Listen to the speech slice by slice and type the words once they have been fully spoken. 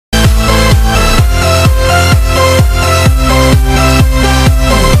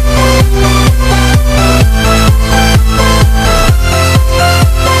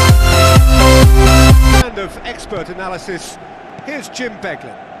analysis. Here's Jim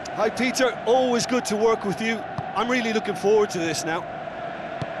Beglin. Hi Peter, always good to work with you. I'm really looking forward to this now.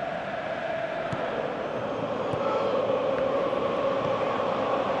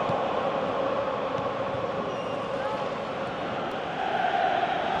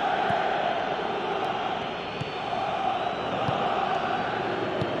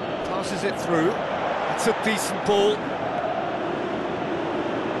 Passes it through. It's a decent ball.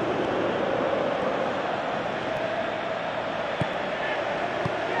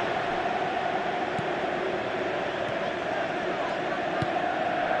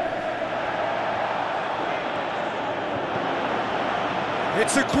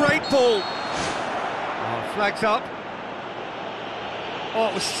 It's a great ball. Oh, flags up. Oh,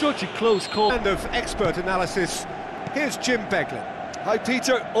 it was such a close call. End of expert analysis. Here's Jim Beglin. Hi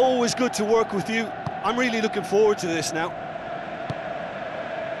Peter, always good to work with you. I'm really looking forward to this now.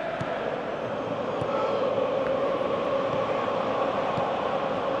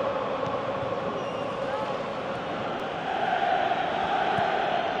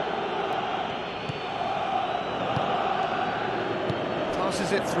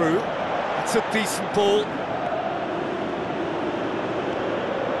 Passes it through. It's a decent ball.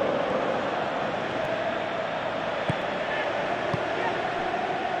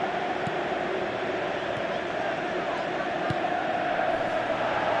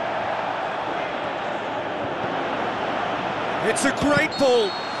 It's a great ball.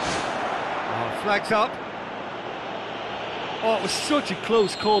 Oh, flags up. Oh, it was such a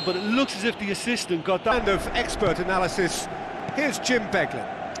close call, but it looks as if the assistant got that. End of expert analysis. Here's Jim Beglin.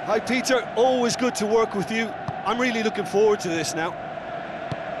 Hi Peter, always good to work with you. I'm really looking forward to this now.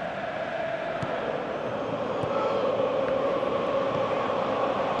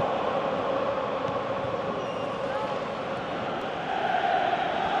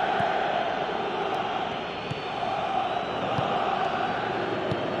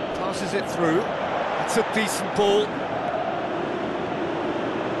 Passes it through. It's a decent ball.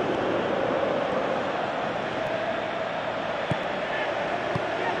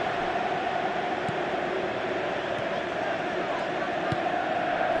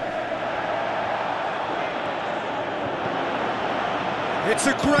 It's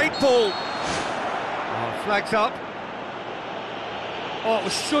a great ball. Oh, flags up. Oh, it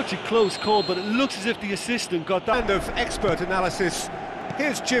was such a close call, but it looks as if the assistant got that. End of expert analysis.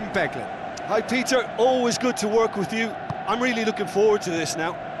 Here's Jim Beglin. Hi Peter, always good to work with you. I'm really looking forward to this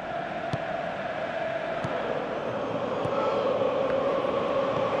now.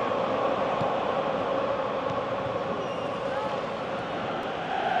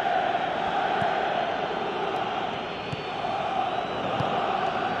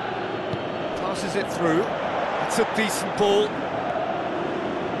 Passes it through. It's a decent ball.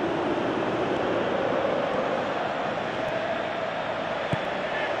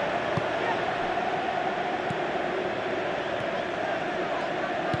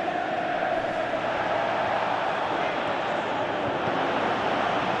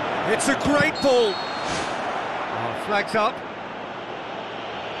 It's a great ball. Oh, flags up.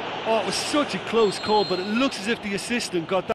 Oh, it was such a close call, but it looks as if the assistant got that.